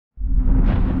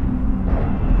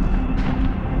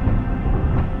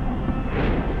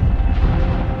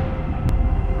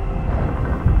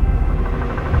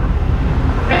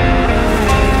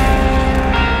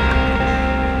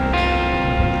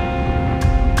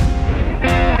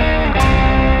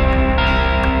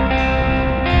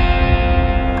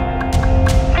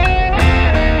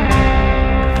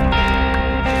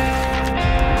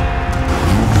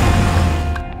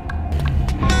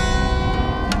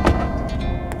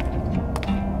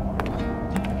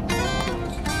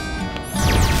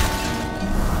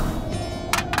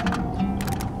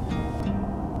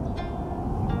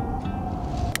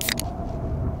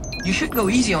should go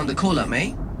easy on the cola,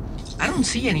 May. I don't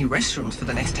see any restrooms for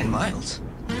the next 10 miles.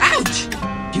 Ouch!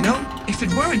 You know, if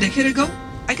it were a decade ago,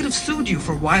 I could have sued you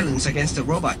for violence against the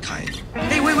robot kind.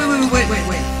 Hey, wait.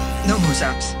 No more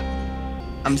zaps.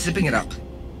 I'm zipping it up.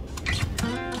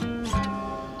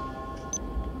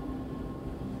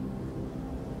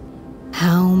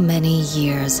 How many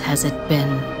years has it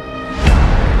been?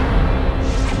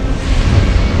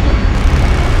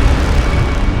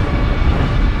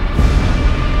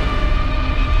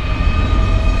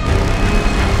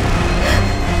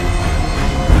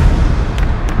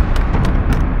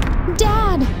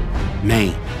 Dad!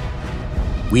 May,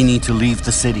 we need to leave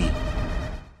the city.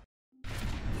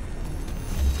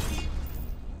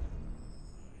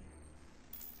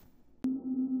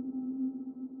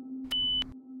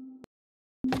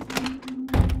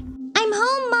 I'm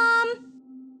home, Mom!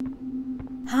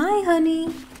 Hi, honey.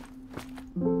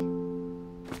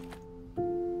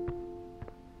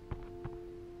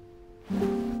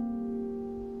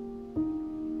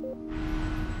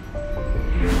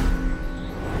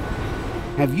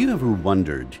 Have you ever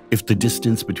wondered if the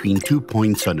distance between 2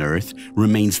 points on Earth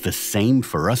remains the same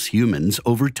for us humans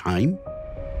over time?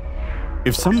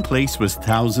 If some place was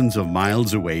thousands of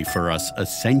miles away for us a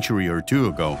century or two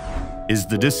ago, is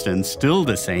the distance still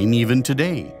the same even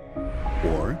today?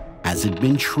 Or has it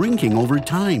been shrinking over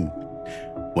time?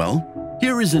 Well,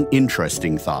 here is an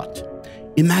interesting thought.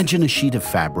 Imagine a sheet of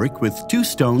fabric with two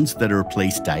stones that are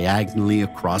placed diagonally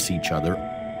across each other.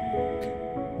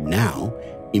 Now,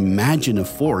 imagine a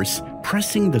force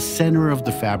pressing the center of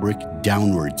the fabric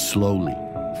downward slowly.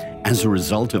 As a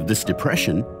result of this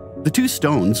depression, the two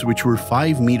stones, which were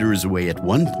 5 meters away at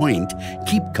one point,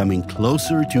 keep coming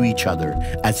closer to each other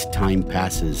as time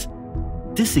passes.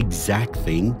 This exact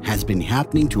thing has been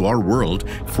happening to our world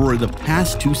for the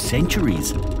past 2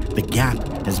 centuries. The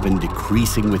gap has been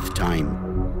decreasing with time.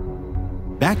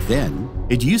 Back then,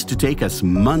 it used to take us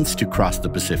months to cross the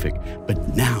Pacific,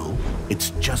 but now it's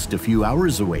just a few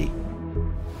hours away.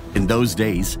 In those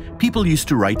days, people used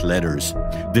to write letters.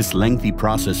 This lengthy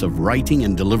process of writing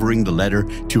and delivering the letter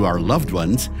to our loved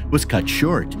ones was cut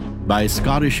short by a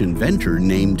Scottish inventor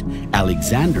named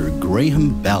Alexander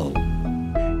Graham Bell.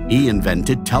 He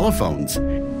invented telephones.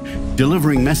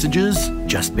 Delivering messages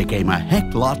just became a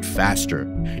heck lot faster.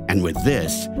 And with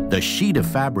this, the sheet of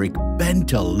fabric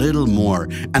bent a little more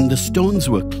and the stones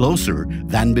were closer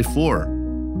than before.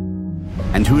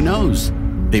 And who knows?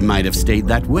 They might have stayed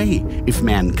that way if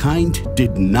mankind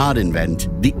did not invent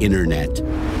the internet.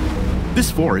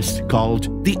 This force,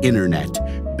 called the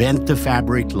internet, bent the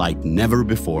fabric like never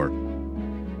before.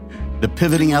 The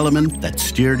pivoting element that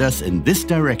steered us in this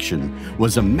direction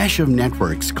was a mesh of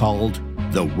networks called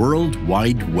the World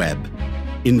Wide Web,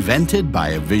 invented by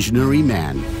a visionary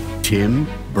man, Tim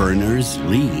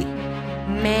Berners-Lee.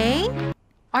 May?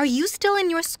 Are you still in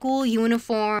your school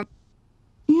uniform?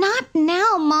 Not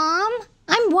now, Mom.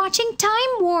 I'm watching Time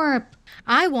Warp.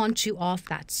 I want you off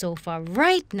that sofa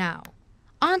right now.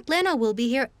 Aunt Lena will be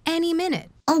here any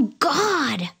minute. Oh,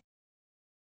 God!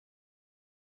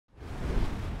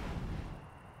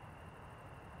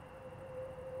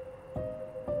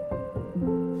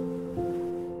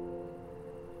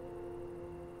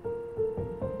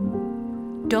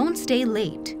 Don't stay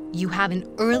late. You have an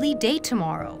early day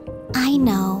tomorrow. I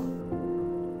know.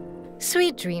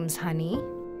 Sweet dreams, honey.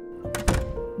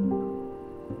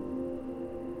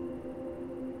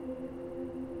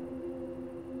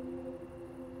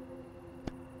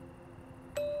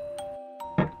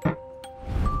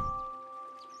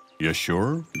 You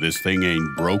sure this thing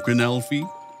ain't broken, Elfie?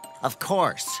 Of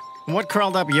course. What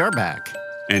curled up your back?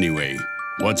 Anyway,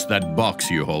 what's that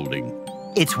box you holding?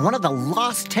 It's one of the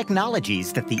lost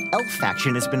technologies that the elf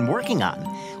faction has been working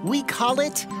on. We call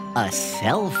it a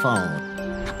cell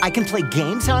phone. I can play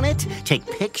games on it, take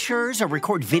pictures, or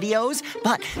record videos,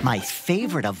 but my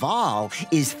favorite of all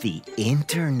is the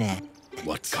internet.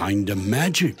 What kind of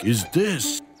magic is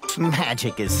this?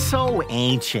 Magic is so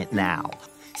ancient now.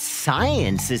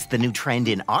 Science is the new trend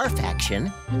in our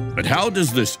faction. But how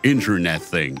does this internet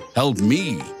thing help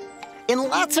me? In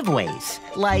lots of ways.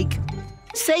 Like,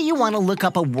 say you want to look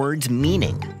up a word's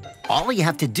meaning. All you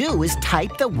have to do is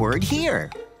type the word here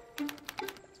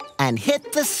and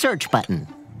hit the search button.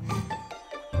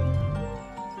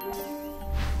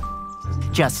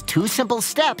 Just 2 simple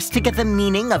steps to get the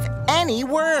meaning of any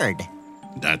word.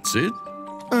 That's it?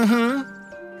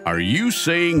 Mm-hmm. Are you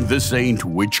saying this ain't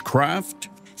witchcraft?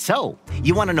 So,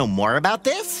 you want to know more about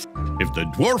this? If the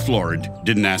Dwarf Lord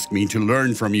didn't ask me to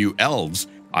learn from you elves,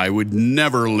 I would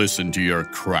never listen to your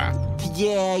crap.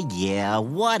 Yeah,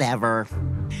 whatever.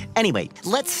 Anyway,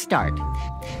 let's start.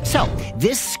 So,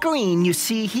 this screen you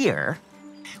see here,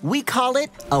 we call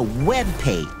it a web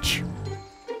page.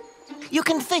 You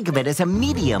can think of it as a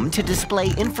medium to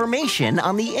display information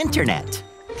on the internet.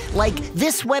 Like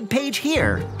this web page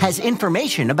here has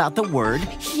information about the word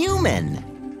human.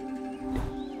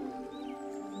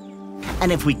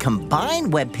 And if we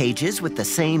combine web pages with the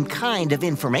same kind of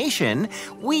information,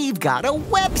 we've got a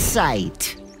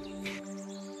website.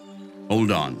 Hold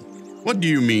on. What do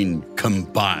you mean,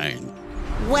 combine?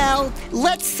 Well,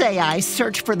 let's say I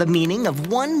search for the meaning of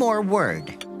one more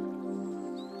word.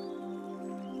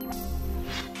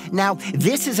 Now,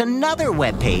 this is another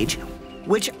web page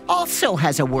which also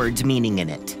has a word's meaning in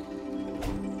it.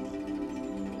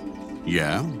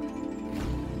 Yeah?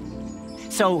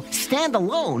 So,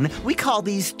 standalone, we call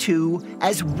these two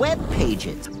as web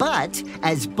pages. But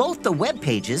as both the web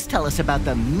pages tell us about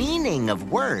the meaning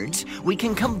of words, we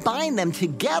can combine them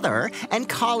together and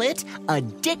call it a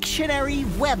dictionary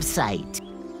website.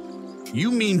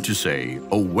 You mean to say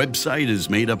a website is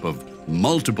made up of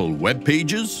multiple web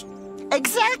pages?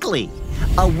 Exactly.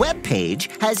 A web page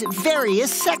has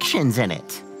various sections in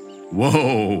it.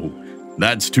 Whoa,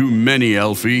 that's too many,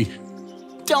 Elfie.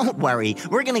 Don't worry,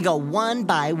 we're gonna go one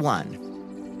by one.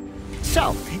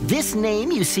 So, this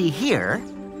name you see here,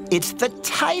 it's the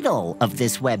title of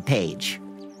this web page.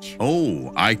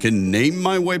 Oh, I can name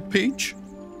my web page?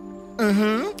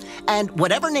 And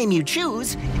whatever name you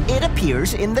choose, it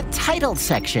appears in the title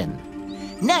section.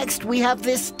 Next, we have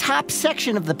this top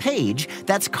section of the page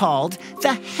that's called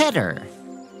the header.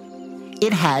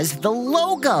 It has the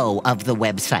logo of the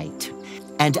website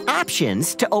and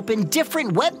options to open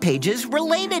different web pages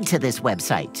related to this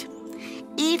website.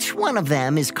 Each one of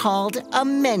them is called a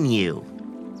menu.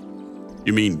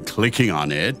 You mean clicking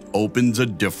on it opens a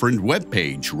different web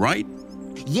page, right?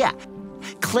 Yeah,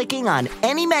 clicking on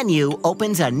any menu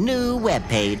opens a new web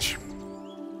page.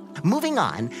 Moving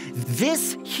on,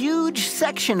 this huge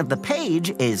section of the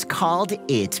page is called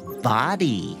its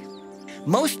body.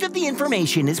 Most of the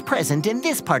information is present in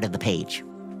this part of the page.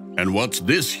 And what's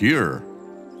this here?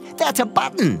 That's a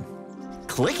button.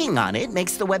 Clicking on it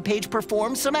makes the web page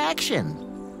perform some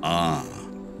action. Ah,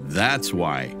 that's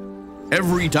why.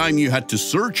 Every time you had to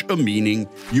search a meaning,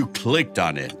 you clicked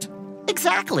on it.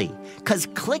 Exactly, because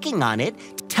clicking on it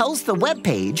tells the web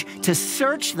page to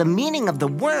search the meaning of the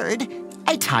word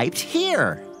I typed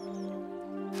here.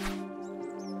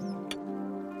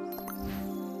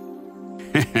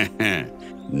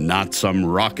 Not some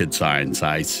rocket science,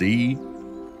 I see.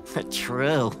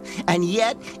 True. And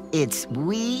yet, it's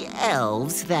we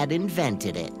elves that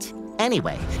invented it.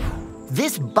 Anyway,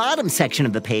 this bottom section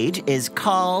of the page is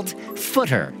called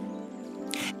footer.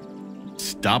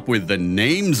 Stop with the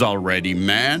names already,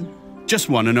 man. Just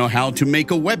want to know how to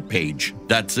make a web page.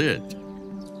 That's it.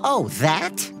 Oh,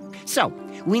 that? So,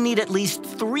 we need at least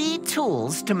 3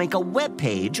 tools to make a web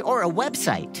page or a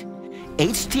website: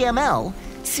 HTML,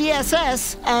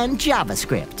 CSS, and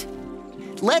JavaScript.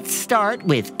 Let's start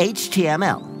with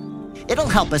HTML. It'll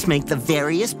help us make the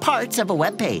various parts of a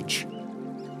web page.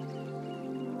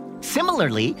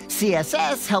 Similarly,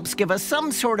 CSS helps give us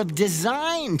some sort of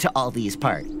design to all these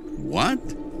parts. What?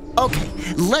 Okay,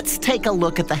 let's take a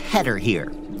look at the header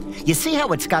here. You see how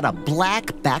it's got a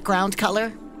black background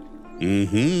color?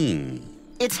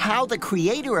 It's how the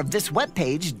creator of this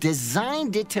webpage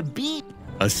designed it to be.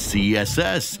 A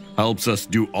CSS helps us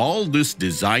do all this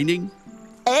designing?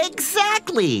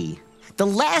 Exactly! The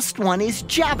last one is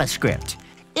JavaScript.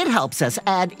 It helps us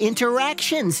add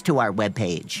interactions to our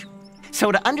webpage.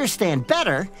 So to understand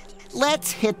better,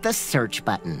 let's hit the search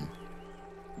button.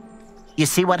 You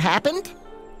see what happened?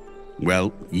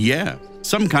 Well, yeah.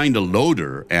 Some kind of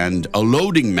loader and a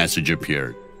loading message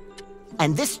appeared.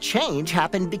 And this change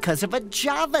happened because of a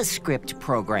JavaScript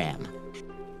program.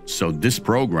 So this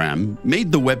program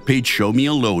made the web page show me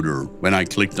a loader when I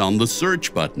clicked on the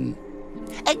search button.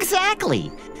 Exactly,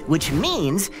 which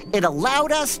means it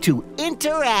allowed us to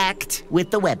interact with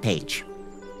the web page.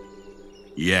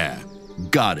 Yeah,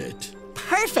 got it.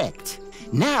 Perfect.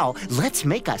 Now, let's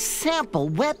make a sample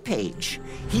web page.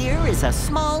 Here is a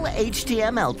small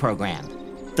HTML program.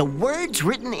 The words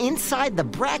written inside the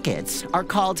brackets are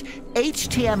called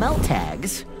HTML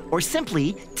tags, or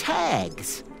simply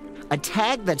tags. A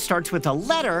tag that starts with a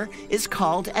letter is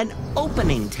called an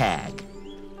opening tag.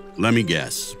 Let me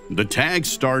guess. The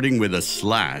tags starting with a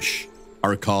slash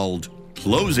are called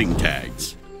closing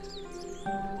tags.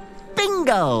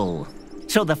 Bingo!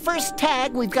 So the first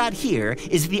tag we've got here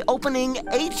is the opening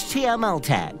HTML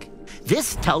tag.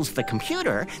 This tells the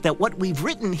computer that what we've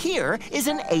written here is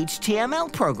an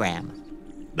HTML program.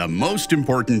 The most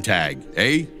important tag,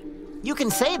 eh? You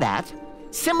can say that.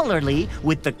 Similarly,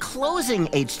 with the closing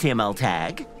HTML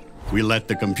tag, We let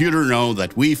the computer know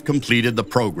that we've completed the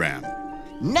program.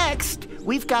 next,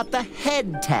 we've got the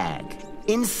head tag.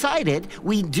 Inside it,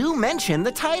 we do mention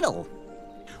the title.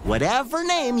 Whatever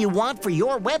name you want for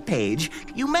your web page,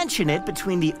 you mention it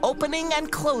between the opening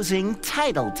and closing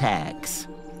title tags.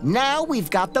 Now we've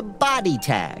got the body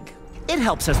tag. It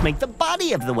helps us make the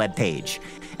body of the web page.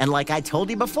 And like I told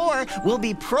you before, we'll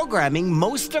be programming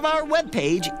most of our web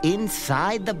page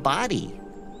inside the body.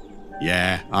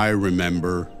 Yeah, I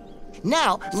remember.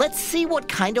 Now, let's see what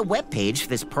kind of web page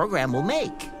this program will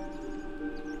make.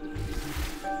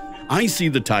 I see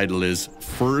the title is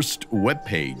First Web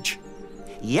Page,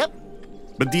 Yep.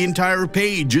 but the entire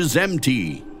page is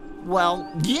empty. Well,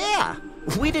 yeah.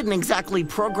 We didn't exactly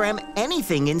program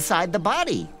anything inside the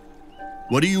body.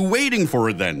 What are you waiting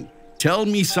for then? Tell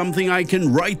me something I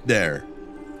can write there.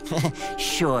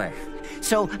 Sure.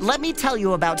 So let me tell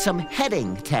you about some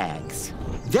heading tags.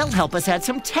 They'll help us add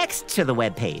some text to the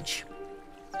web page.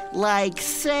 Like,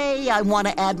 say I want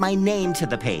to add my name to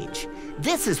the page.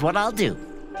 This is what I'll do.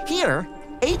 Here,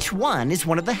 H1 is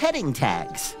one of the heading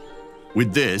tags.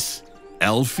 With this,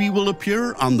 Elfie will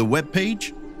appear on the web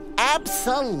page?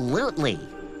 Absolutely.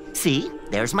 See,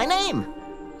 there's my name.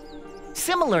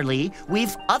 Similarly,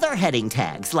 we've other heading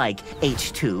tags like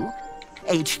H2,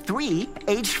 H3,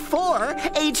 H4,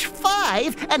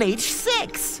 H5, and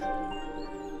H6.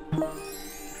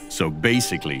 So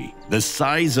basically, the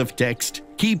size of text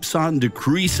keeps on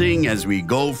decreasing as we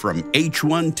go from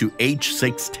H1 to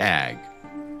H6 tag.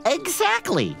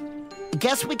 Exactly.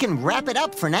 Guess we can wrap it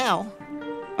up for now.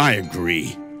 I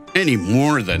agree. Any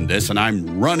more than this and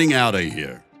I'm running out of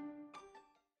here.